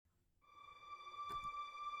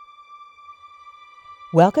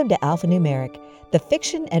Welcome to Alphanumeric, the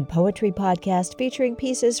fiction and poetry podcast featuring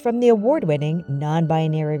pieces from the award-winning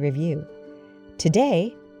Non-Binary Review.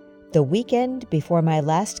 Today, The Weekend Before My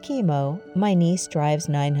Last Chemo, My Niece Drives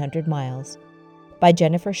 900 Miles, by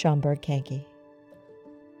Jennifer Schomburg-Kanke.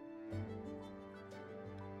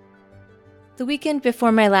 The weekend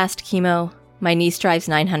before my last chemo, my niece drives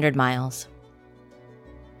 900 miles.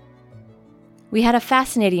 We had a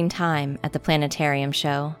fascinating time at the planetarium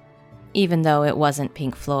show, even though it wasn't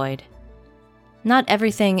Pink Floyd. Not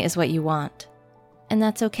everything is what you want, and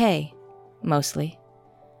that's okay, mostly.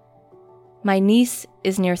 My niece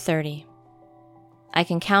is near 30. I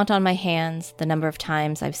can count on my hands the number of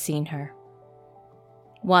times I've seen her.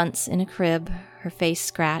 Once in a crib, her face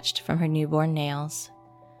scratched from her newborn nails.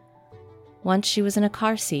 Once she was in a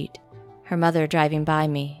car seat, her mother driving by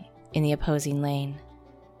me in the opposing lane.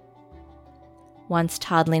 Once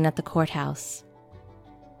toddling at the courthouse.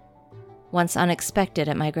 Once unexpected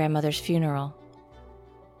at my grandmother's funeral.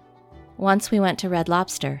 Once we went to Red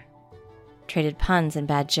Lobster, traded puns and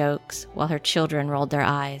bad jokes while her children rolled their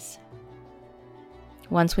eyes.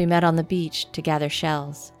 Once we met on the beach to gather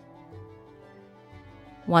shells.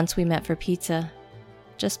 Once we met for pizza,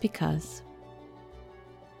 just because.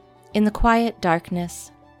 In the quiet darkness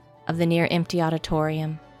of the near-empty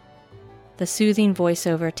auditorium, the soothing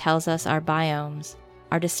voiceover tells us our biomes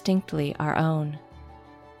are distinctly our own,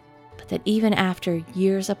 but that even after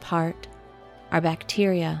years apart, our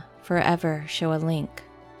bacteria forever show a link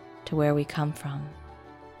to where we come from.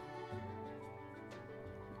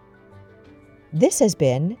 This has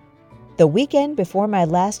been The Weekend Before My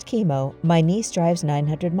Last Chemo, My Niece Drives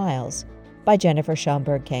 900 Miles, by Jennifer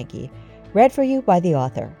Schomburg-Kanke, read for you by the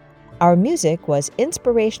author. Our music was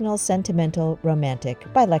Inspirational Sentimental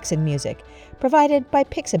Romantic by Lexan Music, provided by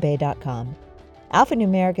Pixabay.com.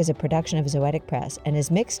 Alphanumeric is a production of Zoetic Press and is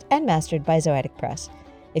mixed and mastered by Zoetic Press.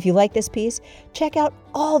 If you like this piece, check out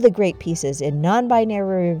all the great pieces in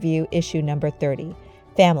Non-Binary Review issue number 30,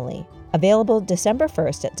 Family, available December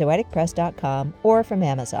 1st at zoeticpress.com or from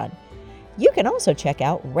Amazon. You can also check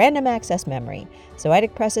out Random Access Memory,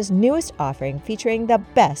 Zoetic Press's newest offering featuring the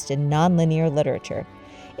best in nonlinear literature.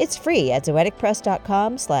 It's free at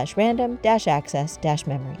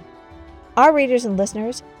zoeticpress.com/random-access-memory. Our readers and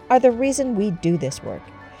listeners are the reason we do this work.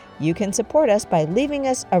 You can support us by leaving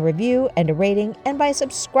us a review and a rating and by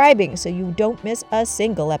subscribing so you don't miss a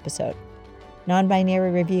single episode.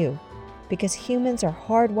 Non-Binary Review, because humans are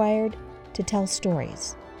hardwired to tell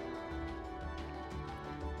stories.